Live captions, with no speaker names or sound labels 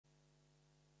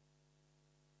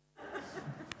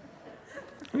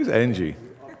Who's Angie?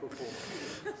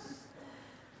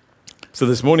 So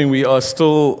this morning we are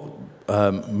still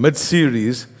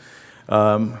mid-series.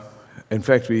 In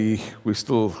fact, we're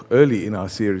still early in our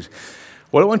series.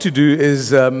 What I want to do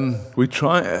is,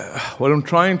 what I'm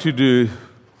trying to do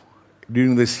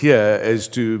during this year is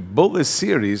to build this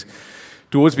series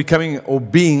towards becoming or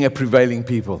being a prevailing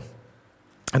people.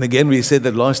 And again, we said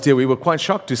that last year we were quite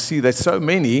shocked to see that so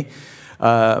many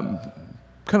kind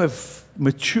of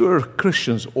mature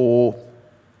Christians or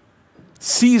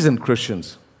seasoned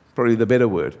Christians, probably the better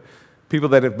word, people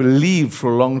that have believed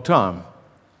for a long time,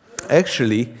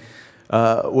 actually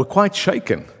were quite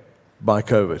shaken by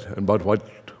COVID and by what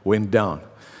went down.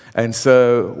 And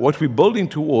so what we're building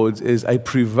towards is a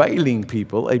prevailing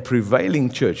people, a prevailing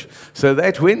church, so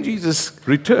that when Jesus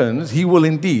returns, he will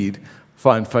indeed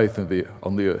find faith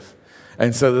on the earth.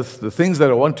 And so the things that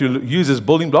I want to use as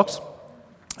building blocks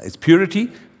is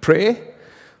purity, prayer,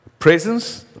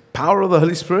 presence, the power of the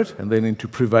Holy Spirit, and then into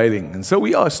prevailing. And so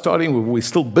we're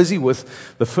still busy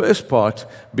with the first part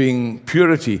being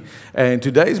purity. And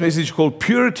today's message is called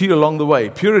Purity Along the Way,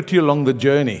 Purity Along the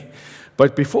Journey.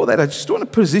 But before that, I just want to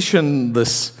position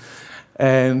this,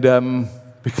 and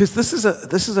because this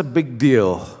is a big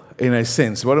deal in a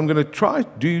sense. What I'm going to try to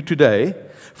do today,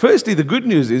 firstly, the good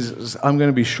news is I'm going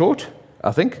to be short,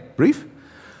 I think, brief.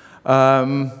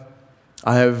 I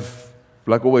have,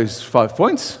 like always, 5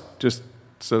 points, just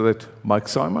so that Mike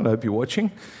Simon, I hope you're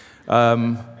watching,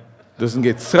 doesn't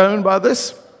get thrown by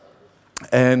this.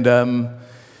 And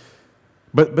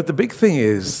but the big thing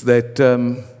is that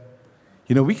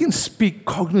we can speak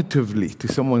cognitively to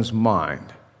someone's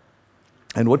mind.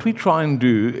 And what we try and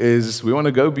do is we want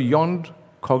to go beyond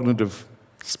cognitive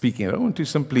speaking. I don't want to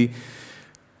simply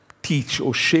teach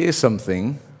or share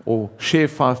something or share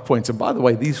 5 points. And by the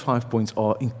way, these 5 points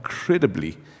are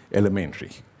incredibly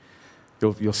elementary.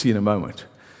 You'll see in a moment.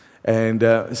 And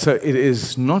so it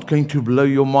is not going to blow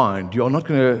your mind. You're not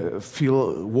going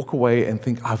to walk away and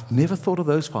think, I've never thought of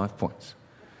those 5 points.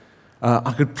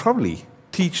 I could probably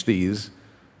teach these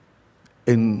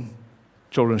in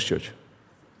children's church.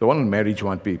 The one on marriage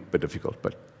might be a bit difficult,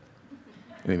 but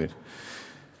anyway.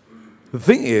 The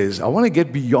thing is, I want to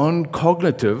get beyond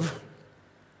cognitive.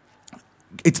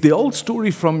 It's the old story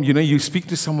from, you speak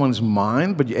to someone's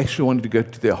mind, but you actually wanted to go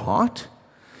to their heart.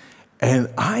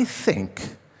 And I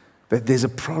think that there's a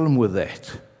problem with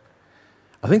that.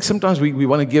 I think sometimes we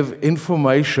want to give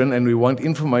information, and we want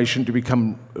information to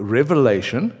become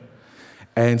revelation.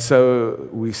 And so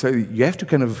we say you have to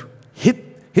kind of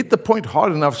hit the point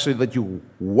hard enough so that you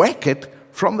whack it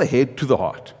from the head to the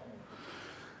heart.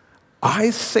 I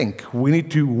think we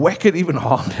need to whack it even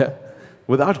harder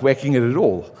without whacking it at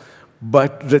all.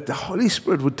 But that the Holy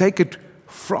Spirit would take it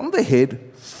from the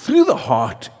head, through the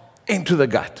heart, into the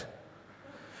gut.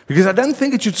 Because I don't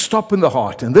think it should stop in the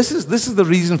heart. And this is the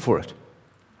reason for it.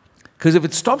 Because if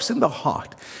it stops in the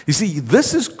heart, you see,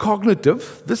 this is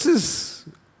cognitive, this is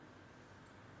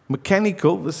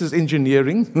mechanical, this is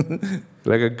engineering,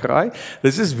 like a cry.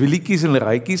 This is willikies and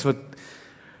reitjies.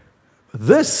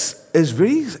 This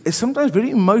is sometimes very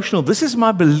emotional. This is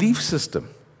my belief system.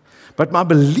 But my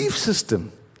belief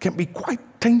system can be quite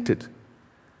tainted.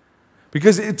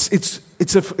 Because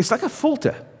it's like a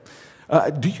filter.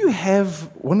 Do you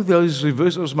have one of those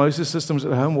reverse osmosis systems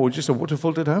at home, or just a water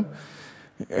filter at home?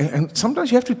 And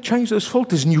sometimes you have to change those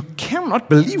filters, and you cannot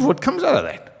believe what comes out of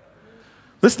that.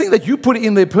 This thing that you put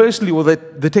in there personally, or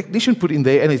that the technician put in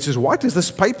there, and it's as white as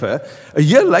this paper, a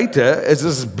year later, it's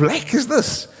as black as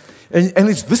this. And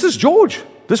this is George.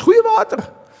 This goeie water.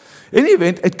 In any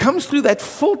event, it comes through that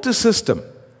filter system.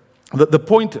 The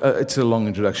point, it's a long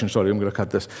introduction, sorry, I'm going to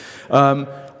cut this.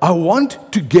 I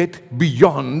want to get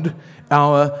beyond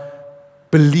our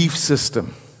belief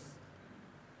system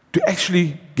to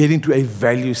actually get into a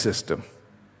value system,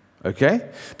 okay?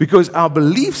 Because our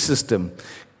belief system,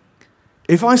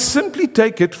 if I simply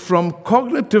take it from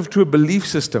cognitive to a belief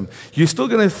system, you're still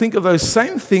going to think of those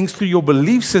same things through your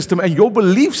belief system, and your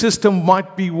belief system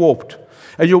might be warped.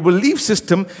 And your belief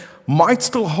system might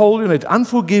still hold in it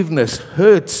unforgiveness,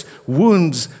 hurts,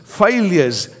 wounds,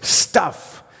 failures,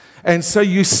 stuff. And so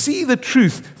you see the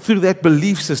truth through that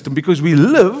belief system, because we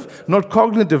live, not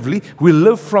cognitively, we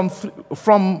live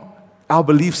from our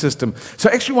belief system. So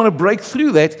I actually want to break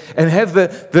through that and have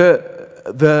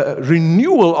the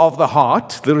renewal of the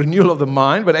heart, the renewal of the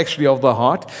mind, but actually of the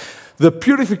heart, the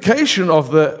purification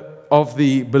of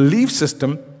the belief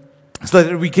system, so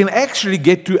that we can actually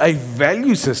get to a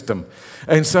value system.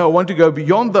 And so I want to go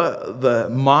beyond the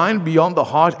mind, beyond the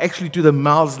heart, actually to the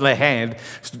mouth and the hand,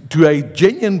 to a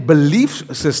genuine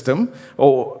belief system,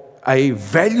 or a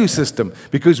value system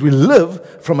because we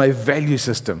live from a value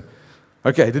system.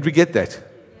 Okay, did we get that?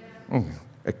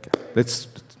 Okay,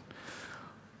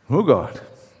 oh God,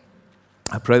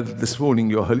 I pray that this morning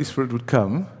your Holy Spirit would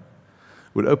come,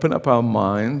 would open up our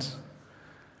minds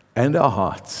and our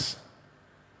hearts,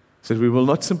 so that we will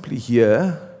not simply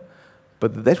hear,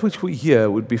 but that which we hear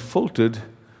would be filtered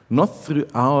not through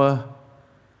our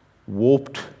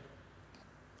warped,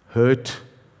 hurt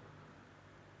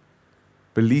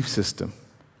belief system,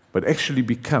 but actually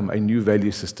become a new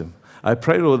value system. I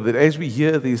pray, Lord, that as we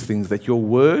hear these things, that your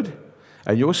word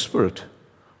and your spirit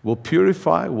will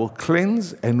purify, will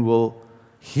cleanse, and will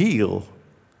heal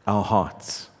our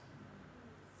hearts,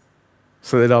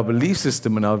 so that our belief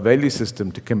system and our value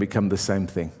system can become the same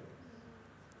thing.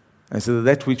 And so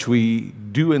that which we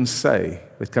do and say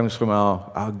that comes from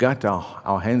our gut,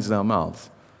 our hands and our mouths,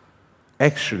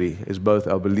 actually is both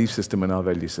our belief system and our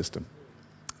value system.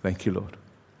 Thank you, Lord.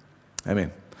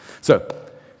 Amen. So,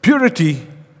 purity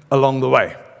along the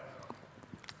way.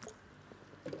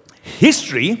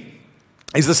 History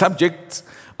is the subject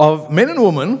of men and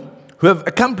women who have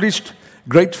accomplished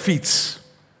great feats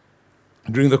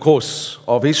during the course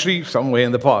of history somewhere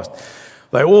in the past.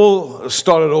 They all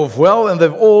started off well, and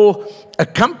they've all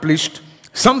accomplished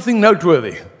something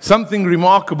noteworthy, something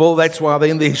remarkable. That's why they're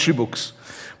in the history books.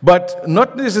 But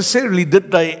not necessarily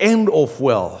did they end off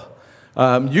well.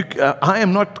 I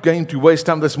am not going to waste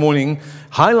time this morning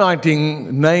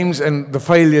highlighting names and the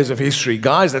failures of history.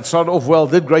 Guys that started off well,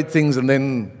 did great things, and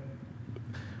then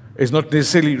is not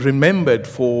necessarily remembered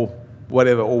for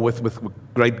whatever, or with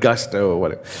great gusto or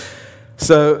whatever.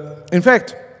 So, in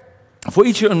fact, for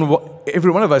each and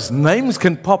every one of us, names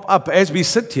can pop up as we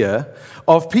sit here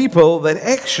of people that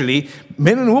actually,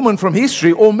 men and women from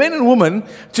history, or men and women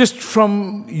just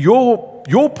from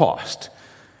your past,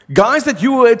 guys that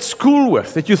you were at school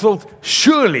with, that you thought,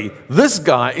 surely this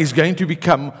guy is going to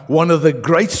become one of the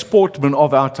great sportsmen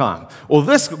of our time, or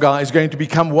this guy is going to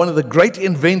become one of the great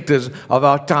inventors of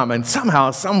our time, and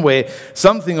somehow, somewhere,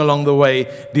 something along the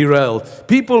way derailed.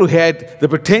 People who had the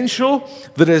potential,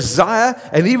 the desire,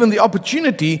 and even the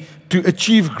opportunity to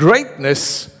achieve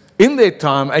greatness in their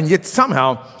time, and yet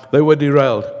somehow they were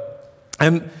derailed.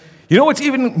 And you know what's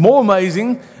even more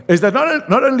amazing is that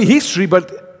not only history,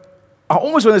 but I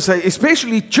almost want to say,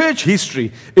 especially church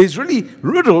history, is really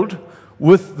riddled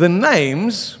with the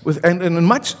names and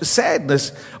much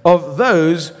sadness of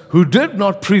those who did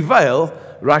not prevail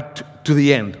right to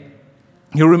the end.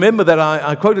 You'll remember that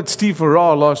I quoted Steve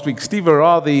Farrar last week. Steve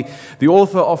Farrar, the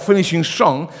author of Finishing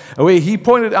Strong, where he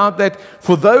pointed out that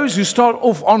for those who start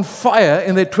off on fire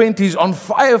in their 20s, on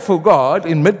fire for God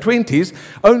in mid-20s,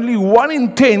 only 1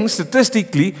 in 10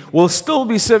 statistically will still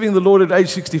be serving the Lord at age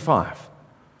 65.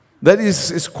 That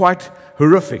is quite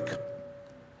horrific.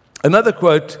 Another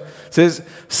quote says,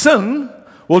 sin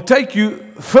will take you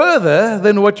further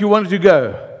than what you wanted to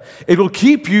go. It will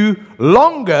keep you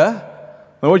longer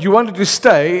than what you wanted to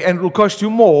stay, and it will cost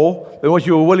you more than what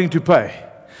you were willing to pay.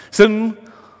 Sin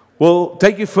will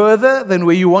take you further than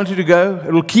where you wanted to go.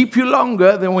 It will keep you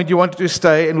longer than what you wanted to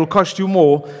stay, and it will cost you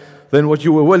more than what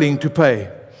you were willing to pay.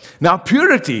 Now,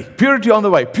 purity on the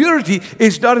way. Purity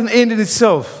is not an end in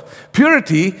itself.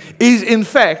 Purity is, in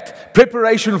fact,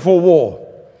 preparation for war.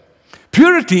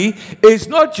 Purity is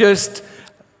not just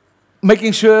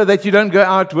making sure that you don't go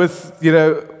out with,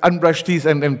 unbrushed teeth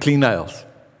and clean nails.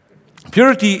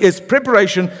 Purity is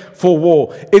preparation for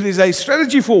war. It is a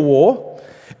strategy for war.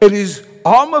 It is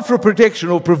armor for protection,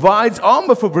 or provides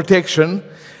armor for protection,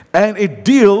 and it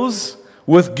deals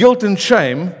with guilt and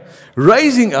shame,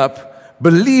 raising up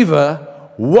believer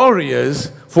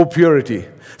warriors for purity.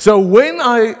 So when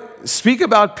I speak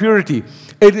about purity,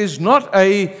 it is not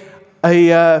a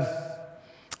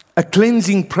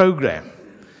cleansing program.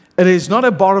 It is not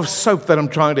a bar of soap that I'm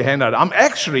trying to hand out. I'm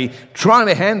actually trying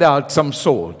to hand out some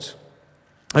swords.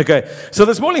 Okay, so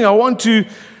this morning I want to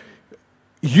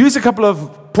use a couple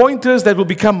of pointers that will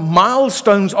become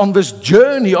milestones on this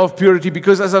journey of purity,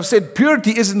 because as I've said,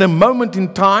 purity isn't a moment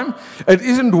in time. It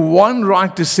isn't one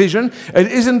right decision.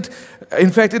 It isn't, in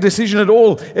fact, a decision at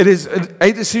all. It is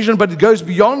a decision, but it goes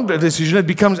beyond a decision. It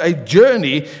becomes a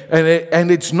journey, and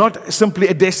it's not simply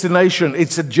a destination.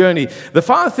 It's a journey. The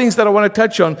 5 things that I want to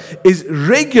touch on is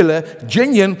regular,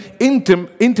 genuine,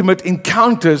 intimate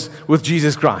encounters with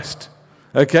Jesus Christ.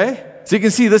 Okay? So you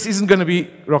can see this isn't going to be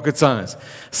rocket science.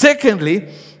 Secondly,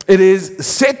 it is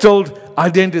settled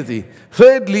identity.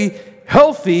 Thirdly,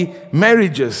 healthy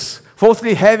marriages.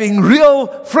 Fourthly, having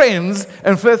real friends.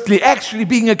 And fifthly, actually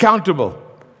being accountable.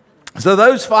 So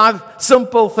those 5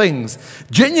 simple things: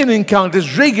 genuine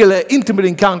encounters, regular, intimate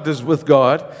encounters with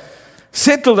God,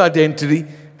 settled identity,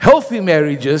 healthy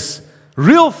marriages,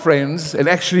 real friends, and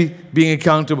actually being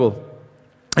accountable.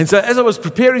 And so as I was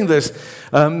preparing this,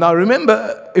 now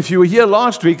remember, if you were here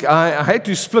last week, I had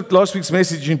to split last week's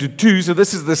message into two, so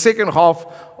this is the second half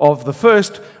of the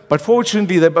first, but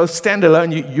fortunately they're both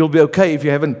standalone. You'll be okay if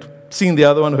you haven't seen the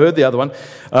other one, heard the other one.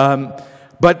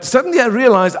 But suddenly I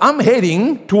realized I'm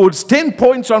heading towards 10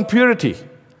 points on purity.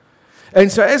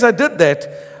 And so as I did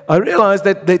that, I realized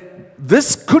that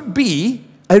this could be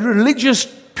a religious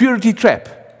purity trap.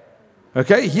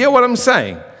 Okay, hear what I'm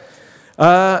saying.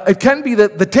 It can be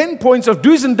the 10 points of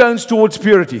do's and don'ts towards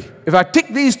purity. If I tick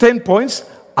these 10 points,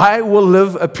 I will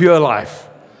live a pure life.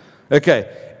 Okay,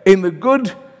 in the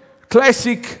good,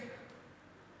 classic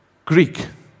Greek.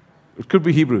 It could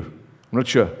be Hebrew. I'm not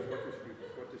sure.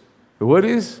 The word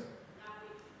is?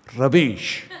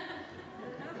 Rubbish.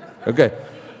 Okay.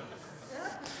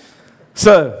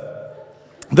 So,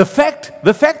 the fact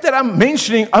that I'm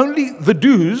mentioning only the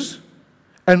do's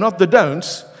and not the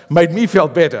don'ts made me feel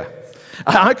better.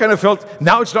 I kind of felt,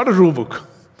 now it's not a rule book.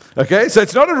 Okay, so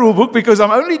it's not a rule book because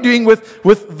I'm only doing with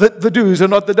the do's and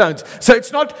not the don'ts. So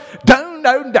it's not don't.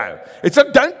 It's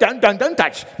not don't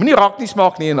touch. Moenie raak nie,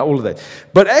 smaak nie, and all of that.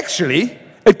 But actually,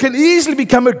 it can easily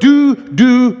become a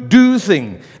do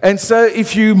thing. And so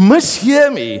if you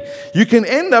mishear me, you can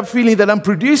end up feeling that I'm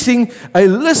producing a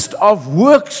list of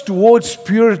works towards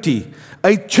purity,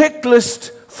 a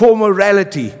checklist for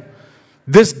morality,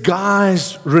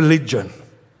 disguised religion,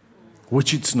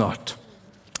 which it's not.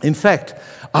 In fact,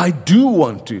 I do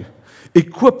want to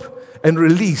equip and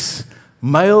release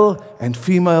male and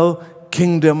female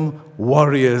kingdom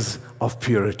warriors of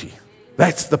purity.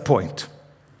 That's the point.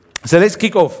 So let's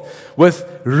kick off with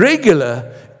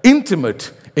regular,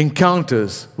 intimate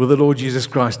encounters with the Lord Jesus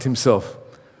Christ himself.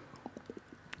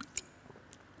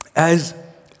 As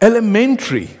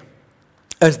elementary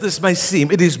as this may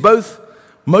seem, it is both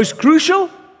most crucial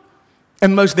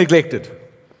and most neglected.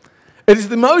 It is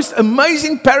the most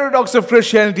amazing paradox of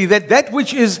Christianity that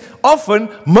which is often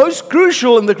most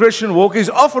crucial in the Christian walk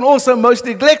is often also most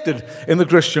neglected in the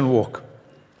Christian walk.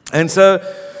 And so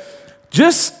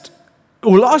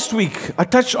last week I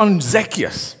touched on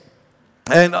Zacchaeus.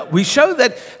 And we showed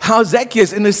that how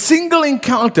Zacchaeus in a single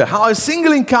encounter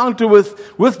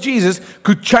with Jesus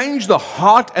could change the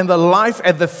heart and the life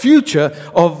and the future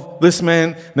of this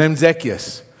man named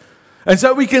Zacchaeus. And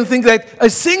so we can think that a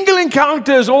single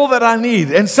encounter is all that I need.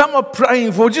 And some are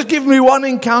praying for, just give me one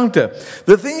encounter.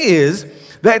 The thing is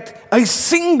that a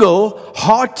single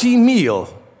hearty meal,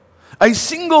 a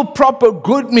single proper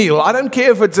good meal, I don't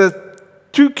care if it's a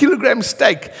 2-kilogram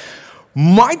steak,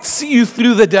 might see you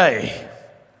through the day.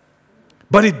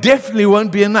 But it definitely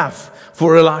won't be enough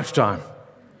for a lifetime.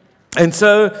 And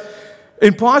so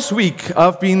in past week,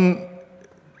 I've been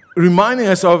reminding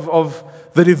us of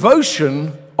the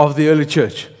devotion of the early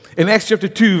church. In Acts chapter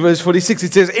 2, verse 46,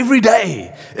 it says, every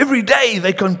day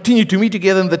they continued to meet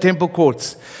together in the temple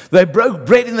courts. They broke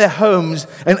bread in their homes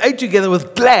and ate together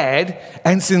with glad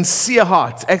and sincere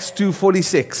hearts. Acts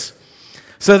 2:46.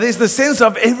 So there's the sense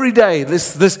of every day,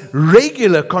 this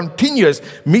regular, continuous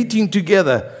meeting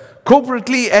together,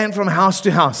 corporately and from house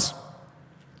to house.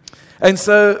 And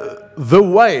so the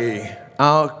way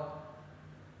our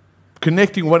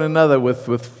connecting one another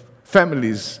with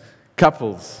families,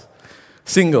 couples,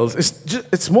 singles,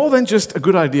 it's more than just a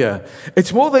good idea.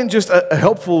 It's more than just a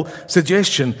helpful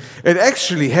suggestion. It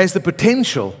actually has the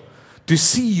potential to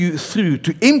see you through,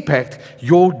 to impact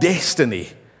your destiny.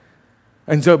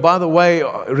 And so, by the way,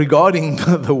 regarding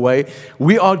the way,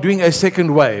 we are doing a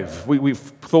second wave. We've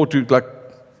thought to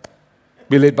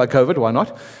be led by COVID. Why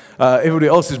not? Everybody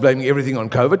else is blaming everything on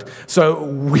COVID. So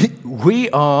we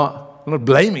are not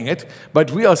blaming it,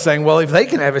 but we are saying, well, if they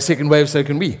can have a second wave, so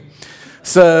can we.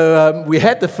 So we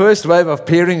had the first wave of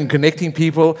pairing and connecting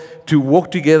people to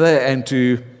walk together and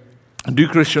to do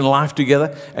Christian life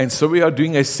together. And so we are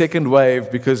doing a second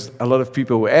wave because a lot of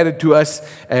people were added to us,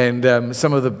 and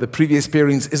some of the previous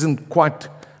pairings isn't quite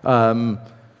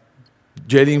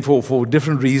gelling for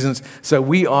different reasons. So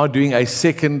we are doing a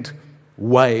second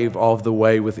wave of the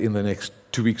way within the next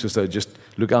 2 weeks or so. Just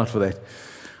look out for that.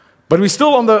 But we're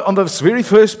still on the very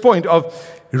first point of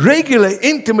regular,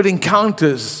 intimate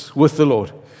encounters with the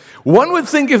Lord. One would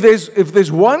think if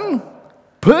there's one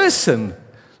person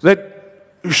that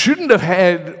shouldn't have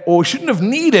had or shouldn't have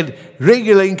needed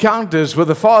regular encounters with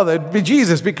the Father, it'd be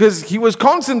Jesus, because he was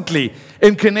constantly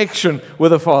in connection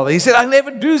with the Father. He said, I never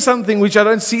do something which I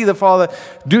don't see the Father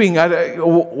doing,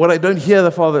 or what I don't hear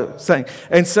the Father saying.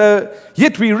 And so,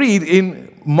 yet we read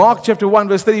in Mark chapter 1,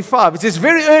 verse 35, it says,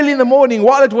 very early in the morning,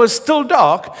 while it was still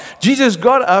dark, Jesus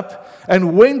got up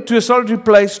and went to a solitary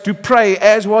place to pray,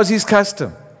 as was his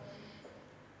custom.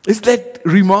 Isn't that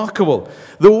remarkable?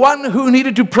 The one who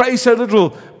needed to pray so little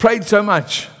prayed so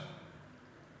much.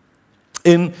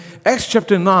 In Acts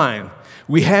chapter 9,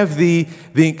 we have the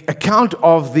account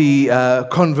of the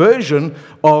conversion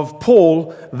of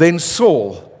Paul, then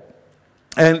Saul.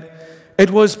 And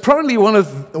it was probably one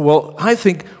of, well, I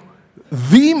think,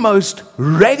 the most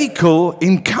radical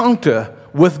encounter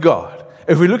with God.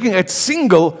 If we're looking at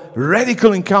single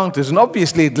radical encounters, and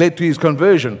obviously it led to his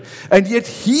conversion, and yet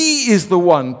he is the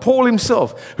one, Paul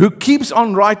himself, who keeps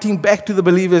on writing back to the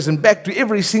believers and back to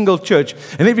every single church.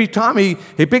 And every time he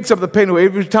picks up the pen, or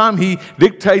every time he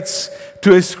dictates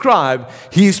to a scribe,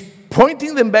 he's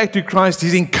pointing them back to Christ.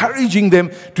 He's encouraging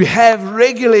them to have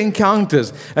regular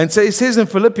encounters. And so he says in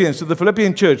Philippians, to the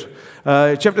Philippian church,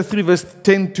 chapter 3, verse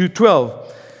 10 to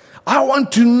 12, I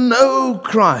want to know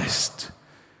Christ.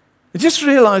 I just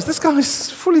realized this guy is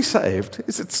fully saved.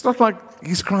 It's not like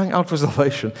he's crying out for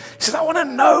salvation. He says, I want to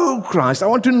know Christ. I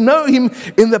want to know him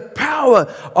in the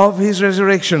power of his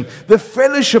resurrection, the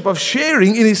fellowship of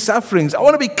sharing in his sufferings. I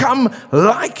want to become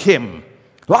like him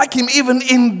even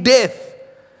in death,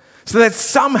 so that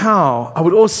somehow I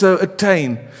would also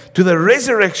attain to the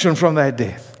resurrection from that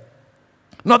death.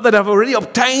 Not that I've already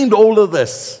obtained all of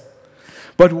this,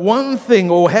 but one thing,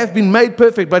 or have been made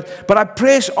perfect, but I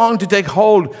press on to take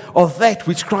hold of that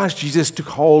which Christ Jesus took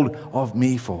hold of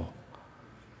me for.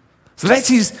 So that's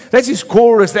his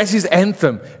chorus, that's his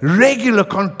anthem. Regular,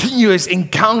 continuous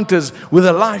encounters with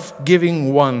a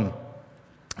life-giving one.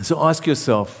 So ask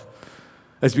yourself,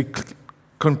 as we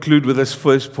conclude with this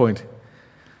first point,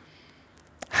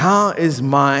 how is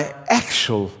my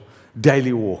actual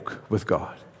daily walk with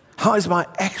God? How is my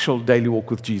actual daily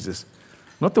walk with Jesus?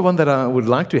 Not the one that I would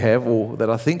like to have or that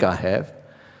I think I have.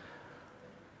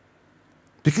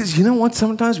 Because you know what?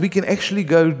 Sometimes we can actually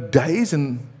go days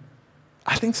and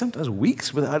I think sometimes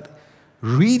weeks without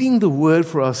reading the word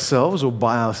for ourselves or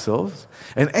by ourselves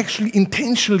and actually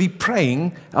intentionally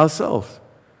praying ourselves.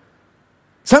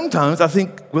 Sometimes I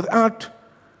think without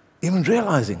even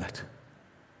realizing it.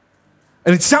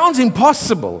 And it sounds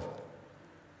impossible,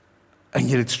 and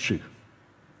yet it's true.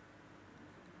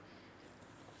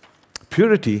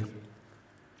 Purity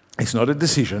is not a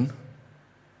decision,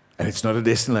 and it's not a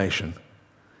destination.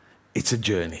 It's a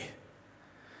journey.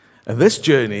 And this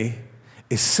journey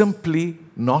is simply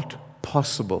not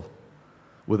possible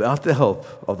without the help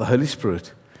of the Holy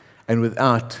Spirit and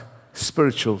without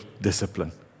spiritual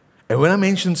discipline. And when I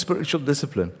mention spiritual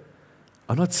discipline,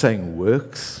 I'm not saying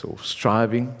works or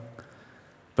striving,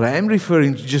 but I am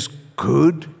referring to just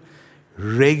good,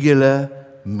 regular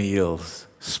meals,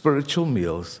 spiritual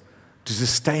meals, to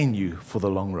sustain you for the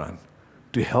long run,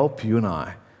 to help you and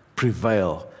I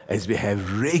prevail as we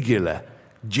have regular,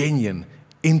 genuine,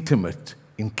 intimate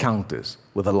encounters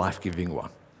with a life-giving one.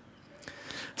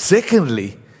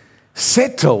 Secondly,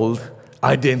 settled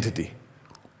identity.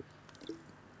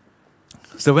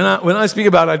 So when I speak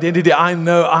about identity, I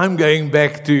know I'm going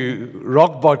back to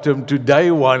rock bottom, to day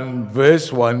 1,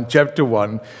 verse 1, chapter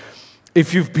 1.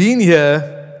 If you've been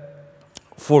here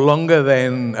for longer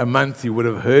than a month, you would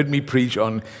have heard me preach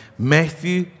on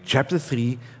Matthew chapter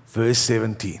 3, verse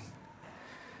 17.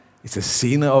 It's a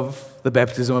scene of the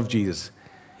baptism of Jesus.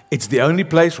 It's the only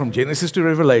place from Genesis to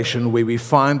Revelation where we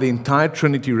find the entire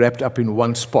Trinity wrapped up in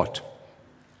one spot.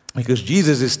 Because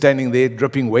Jesus is standing there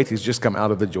dripping wet. He's just come out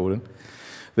of the Jordan.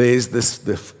 There's the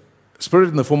Spirit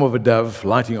in the form of a dove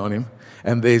lighting on him.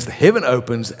 And there's the heaven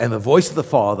opens and the voice of the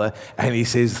Father. And he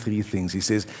says 3 things. He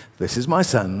says, this is my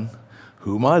Son,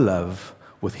 whom I love.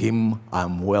 With him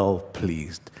I'm well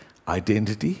pleased.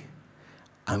 Identity,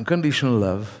 unconditional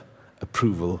love,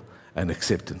 approval, and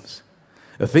acceptance.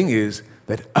 The thing is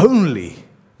that only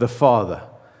the Father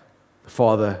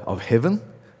of heaven,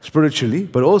 spiritually,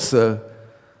 but also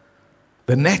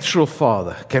the natural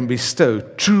Father, can bestow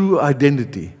true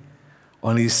identity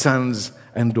on his sons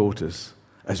and daughters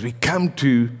as we come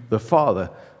to the Father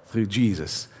through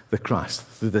Jesus, the Christ,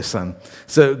 through the Son.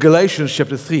 So Galatians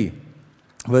chapter 3,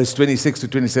 verse 26 to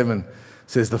 27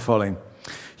 says the following.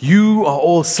 You are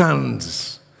all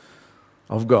sons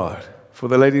of God. For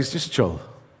the ladies, just chill.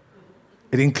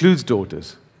 It includes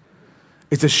daughters.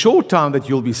 It's a short time that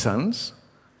you'll be sons.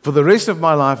 For the rest of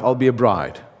my life, I'll be a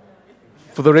bride.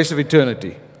 For the rest of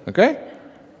eternity. Okay?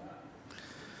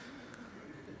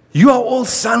 You are all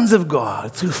sons of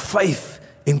God through faith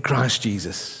in Christ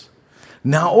Jesus.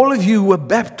 Now all of you who were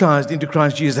baptized into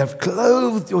Christ Jesus have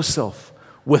clothed yourself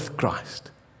with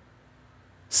Christ.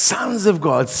 Sons of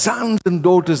God, sons and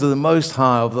daughters of the Most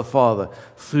High, of the Father,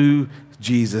 through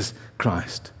Jesus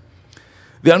Christ.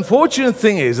 The unfortunate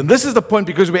thing is, and this is the point,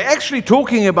 because we're actually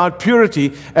talking about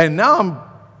purity, and now I'm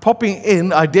popping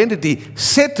in identity,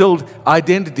 settled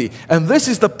identity. And this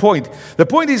is the point. The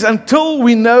point is, until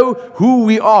we know who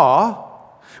we are,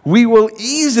 we will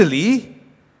easily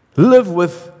live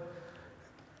with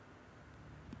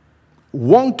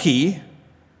wonky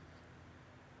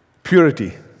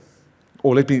purity.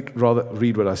 Or let me rather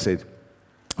read what I said.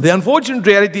 The unfortunate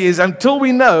reality is, until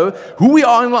we know who we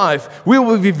are in life, we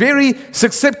will be very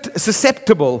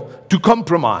susceptible to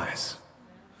compromise.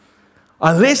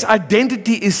 Unless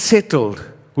identity is settled,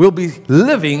 we'll be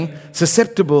living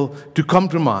susceptible to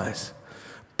compromise.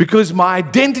 Because my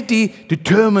identity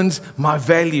determines my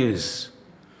values.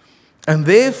 And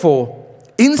therefore,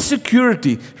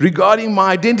 insecurity regarding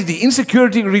my identity,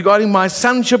 insecurity regarding my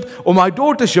sonship or my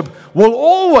daughtership will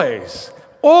always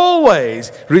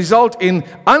result in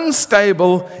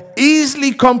unstable,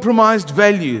 easily compromised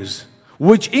values,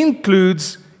 which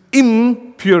includes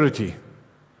impurity.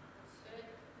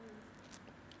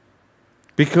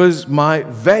 Because my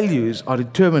values are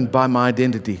determined by my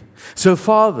identity. So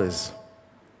fathers,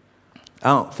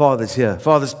 our fathers here,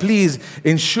 fathers, please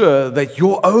ensure that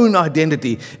your own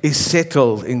identity is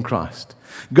settled in Christ.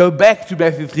 Go back to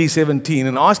Matthew 3:17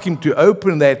 and ask Him to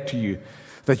open that to you,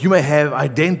 that you may have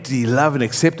identity, love, and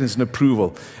acceptance and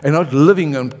approval, and not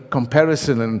living in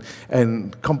comparison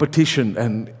and competition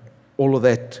and all of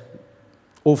that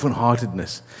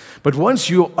orphan-heartedness. But once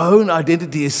your own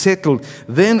identity is settled,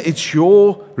 then it's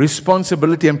your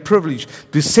responsibility and privilege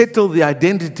to settle the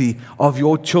identity of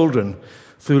your children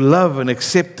through love and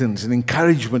acceptance and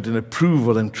encouragement and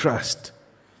approval and trust.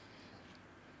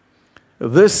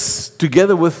 This,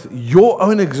 together with your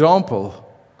own example,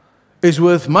 is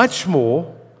worth much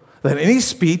more than any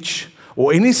speech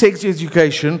or any sex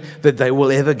education that they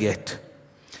will ever get.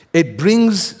 It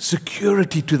brings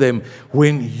security to them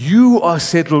when you are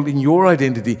settled in your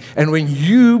identity, and when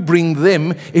you bring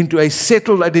them into a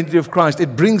settled identity of Christ,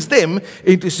 it brings them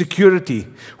into security,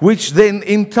 which then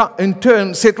in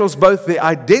turn settles both their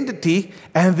identity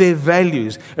and their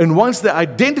values. And once their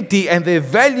identity and their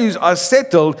values are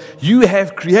settled, you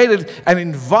have created an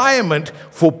environment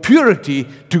for purity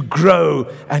to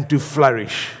grow and to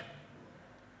flourish.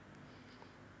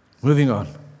 Moving on.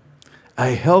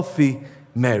 A healthy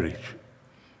marriage.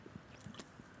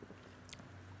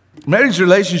 Marriage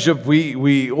relationship,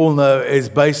 we all know, is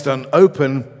based on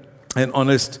open and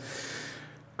honest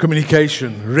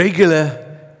communication, regular,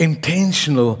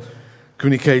 intentional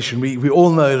communication. We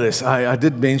all know this. I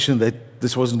did mention that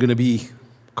this wasn't going to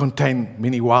contain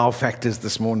many wow factors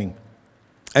this morning.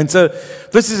 And so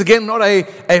this is again not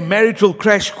a marital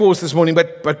crash course this morning,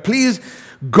 but please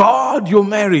guard your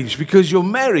marriage, because your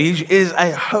marriage is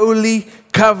a holy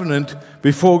covenant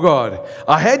before God.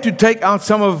 I had to take out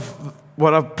some of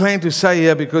what I've planned to say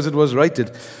here because it was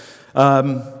rated,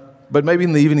 but maybe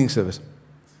in the evening service.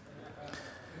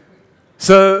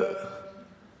 So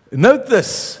note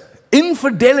this: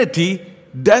 infidelity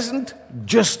doesn't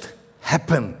just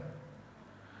happen.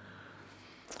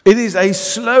 It is a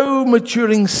slow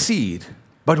maturing seed,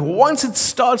 but once it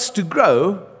starts to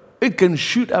grow, it can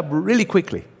shoot up really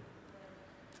quickly.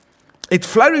 It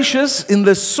flourishes in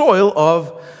the soil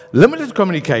of limited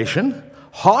communication,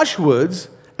 harsh words,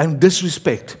 and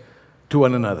disrespect to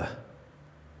one another.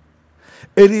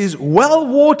 It is well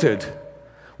watered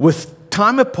with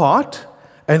time apart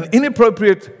and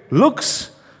inappropriate looks,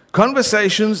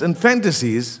 conversations, and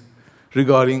fantasies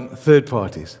regarding third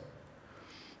parties.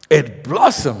 It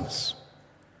blossoms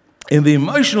in the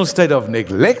emotional state of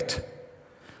neglect,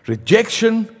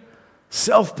 rejection,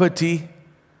 self-pity,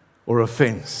 or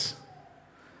offense.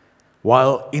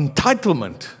 While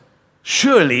entitlement,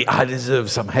 surely I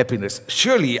deserve some happiness,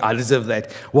 surely I deserve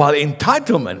that, while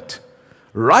entitlement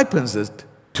ripens it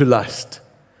to lust.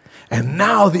 And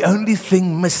now the only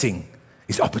thing missing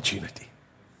is opportunity.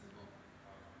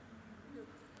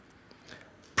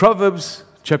 Proverbs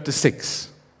chapter 6,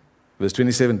 verse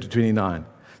 27 to 29.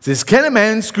 It says, can a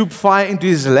man scoop fire into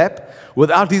his lap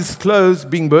without his clothes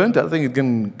being burnt? I think it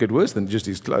can get worse than just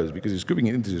his clothes, because he's scooping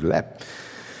it into his lap.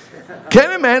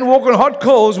 Can a man walk on hot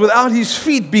coals without his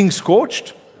feet being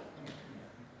scorched?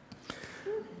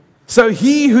 So is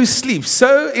he who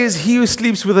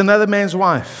sleeps with another man's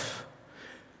wife.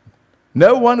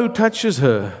 No one who touches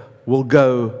her will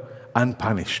go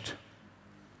unpunished.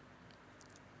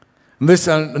 And this,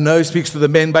 I know, speaks to the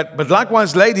men, but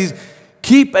likewise, ladies,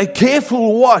 keep a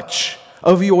careful watch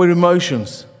over your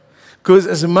emotions. Because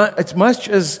as much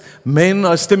as men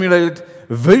are stimulated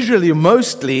visually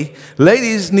mostly,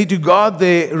 ladies need to guard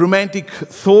their romantic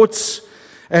thoughts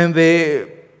and their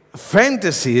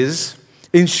fantasies,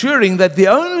 ensuring that the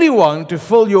only one to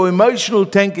fill your emotional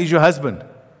tank is your husband.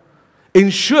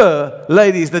 ensure,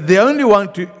 ladies, that the only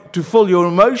one to fill your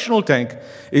emotional tank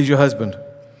is your husband.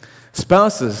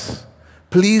 Spouses,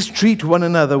 please treat one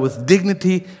another with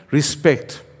dignity,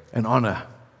 respect, and honor.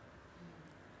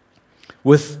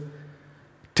 With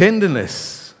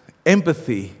tenderness,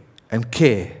 empathy, and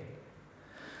care.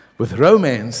 With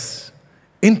romance,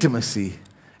 intimacy,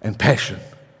 and passion.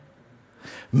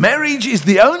 Marriage is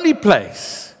the only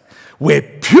place where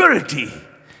purity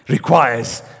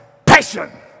requires passion.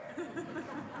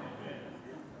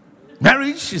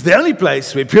 Marriage is the only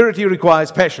place where purity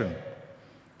requires passion.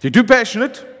 If you're too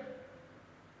passionate,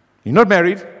 you're not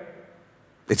married,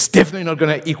 it's definitely not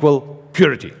going to equal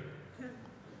purity.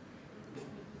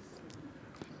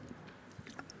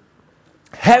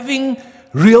 Having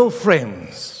real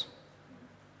friends.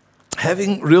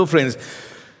 Having real friends.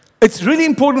 It's really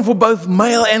important for both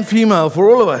male and female, for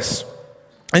all of us.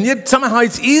 And yet somehow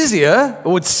it's easier,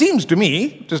 or it seems to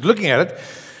me, just looking at it,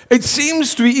 it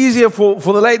seems to be easier for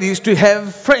the ladies to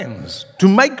have friends, to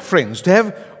make friends, to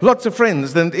have lots of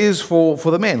friends than it is for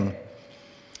the men.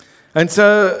 And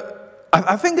so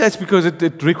I think that's because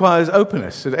it requires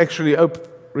openness. It actually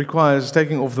requires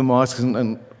taking off the masks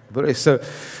and the rest.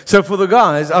 So for the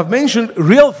guys, I've mentioned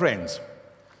real friends.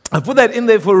 I put that in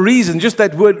there for a reason, just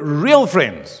that word, real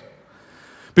friends.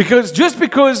 Because just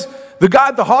because the guy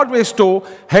at the hardware store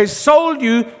has sold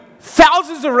you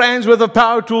thousands of rands worth of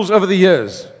power tools over the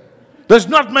years, does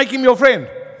not make him your friend.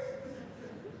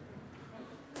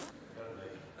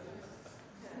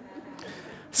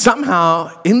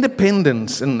 Somehow,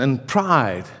 independence and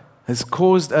pride has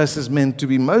caused us as men to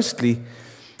be mostly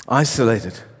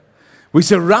isolated. We're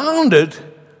surrounded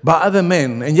by other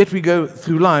men, and yet we go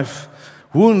through life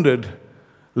wounded,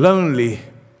 lonely,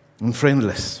 and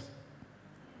friendless.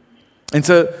 And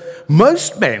so,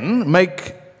 most men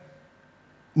make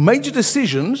major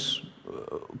decisions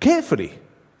carefully.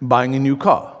 Buying a new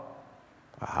car,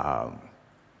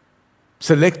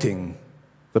 selecting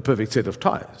the perfect set of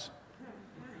tires.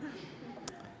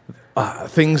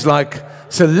 Things like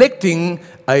selecting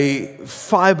a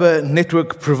fiber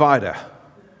network provider.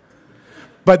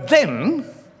 But then,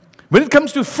 when it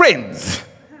comes to friends,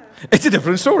 it's a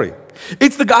different story.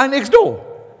 It's the guy next door.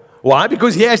 Why?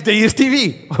 Because he has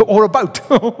DSTV or a boat.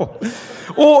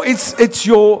 Or it's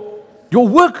your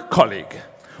work colleague.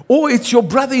 Or it's your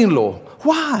brother-in-law.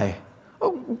 Why?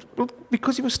 Oh,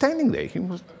 because he was standing there. He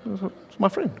was my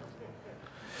friend.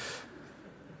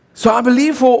 So I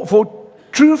believe for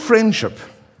true friendship,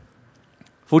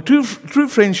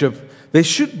 there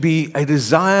should be a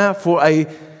desire for a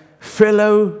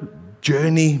fellow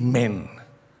journeyman.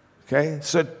 Okay?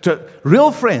 So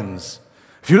real friends,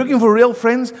 if you're looking for real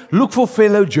friends, look for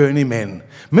fellow journeymen.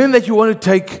 Men that you want to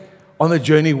take on the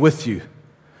journey with you.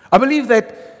 I believe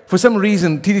that for some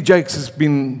reason, T.D. Jakes has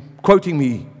been quoting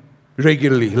me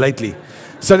regularly lately.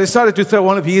 So I decided to throw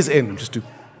one of his in, just to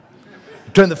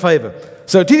return the favor.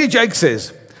 So T.D. Jakes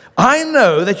says, I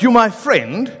know that you're my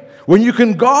friend when you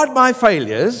can guard my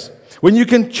failures, when you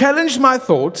can challenge my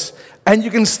thoughts, and you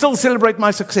can still celebrate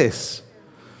my success.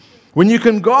 When you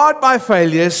can guard my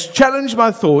failures, challenge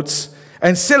my thoughts,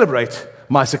 and celebrate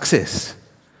my success.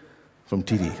 From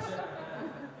T.D.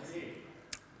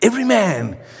 Every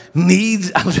man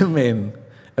needs other men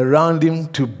around him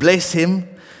to bless him,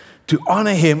 to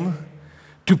honor him,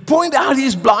 to point out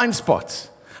his blind spots.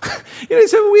 You know,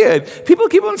 it's so weird. People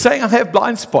keep on saying I have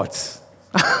blind spots.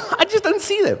 I just don't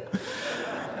see them.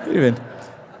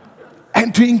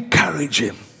 And to encourage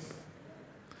him.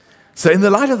 So in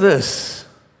the light of this,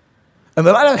 in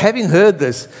the light of having heard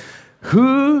this,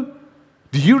 who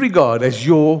do you regard as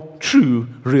your true,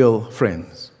 real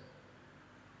friends?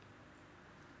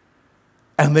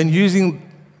 And then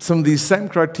using some of these same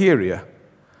criteria,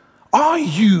 are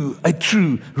you a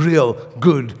true, real,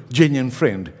 good, genuine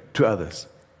friend to others?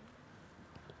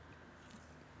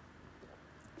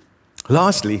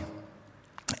 Lastly,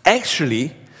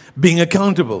 actually being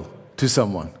accountable to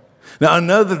someone. Now, I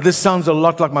know that this sounds a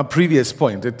lot like my previous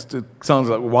point. It sounds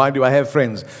like, why do I have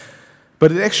friends?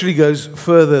 But it actually goes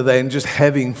further than just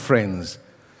having friends,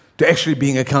 to actually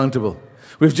being accountable.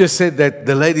 We've just said that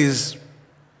the ladies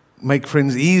make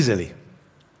friends easily.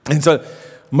 And so,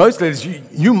 most ladies,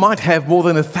 you might have more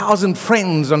than 1,000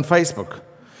 friends on Facebook.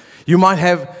 You might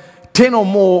have 10 or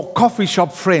more coffee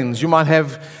shop friends. You might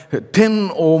have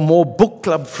 10 or more book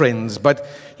club friends. But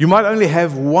you might only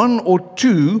have 1 or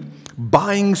 2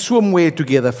 buying swimwear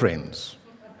together friends.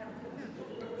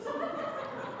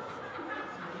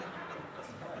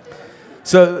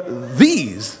 So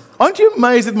these, aren't you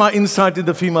amazed at my insight in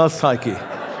the female psyche?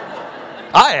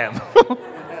 I am.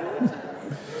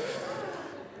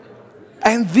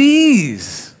 And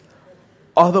these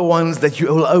are the ones that you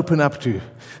will open up to.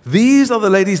 These are the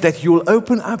ladies that you will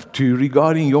open up to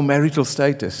regarding your marital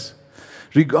status,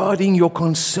 regarding your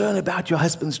concern about your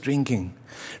husband's drinking,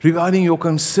 regarding your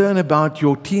concern about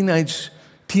your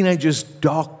teenagers'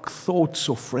 dark thoughts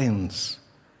or friends.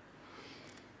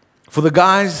 For the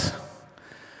guys,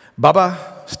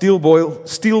 Baba, steel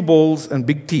balls, and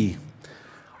Big T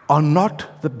are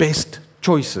not the best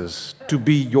choices to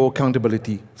be your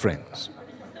accountability friends.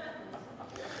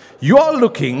 You are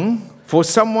looking for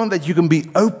someone that you can be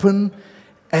open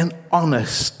and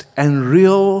honest and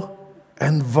real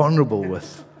and vulnerable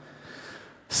with.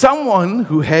 Someone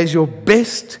who has your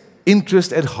best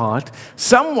interest at heart,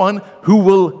 someone who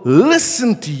will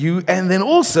listen to you and then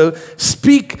also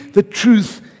speak the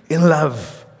truth in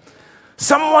love.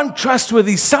 Someone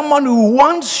trustworthy, someone who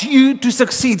wants you to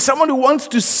succeed, someone who wants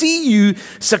to see you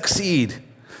succeed,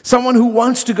 someone who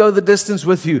wants to go the distance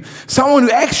with you, someone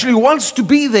who actually wants to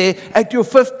be there at your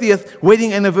 50th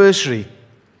wedding anniversary,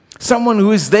 someone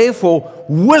who is therefore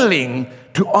willing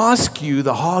to ask you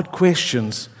the hard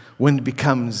questions when it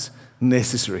becomes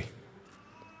necessary.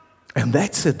 And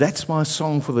that's it. That's my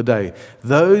song for the day.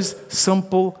 Those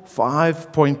simple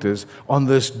 5 pointers on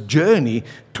this journey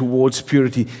towards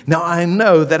purity. Now, I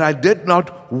know that I did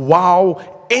not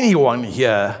wow anyone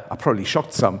here. I probably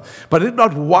shocked some, but I did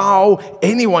not wow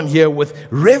anyone here with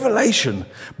revelation.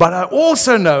 But I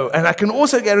also know, and I can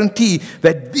also guarantee,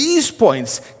 that these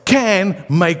points can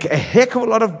make a heck of a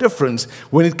lot of difference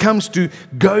when it comes to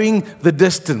going the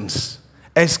distance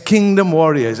as kingdom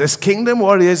warriors,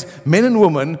 men and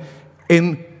women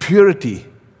in purity,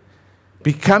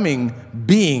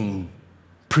 being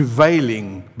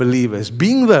prevailing believers,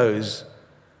 being those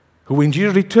who, when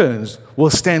Jesus returns, will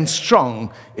stand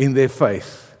strong in their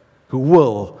faith, who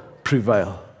will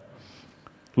prevail.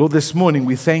 Lord, this morning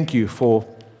we thank you for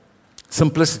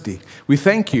simplicity. We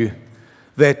thank you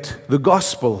that the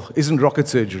gospel isn't rocket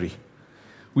surgery.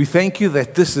 We thank you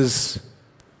that this is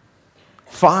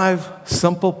 5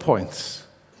 simple points.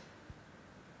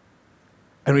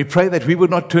 And we pray that we would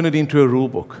not turn it into a rule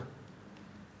book,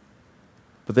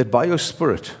 but that by your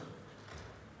Spirit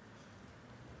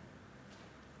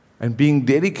and being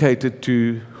dedicated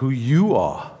to who you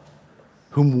are,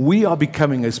 whom we are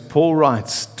becoming, as Paul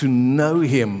writes, to know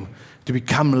him, to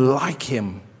become like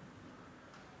him,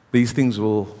 these things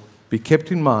will be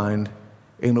kept in mind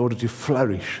in order to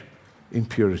flourish in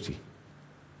purity,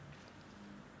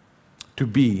 to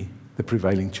be the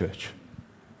prevailing church.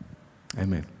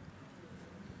 Amen.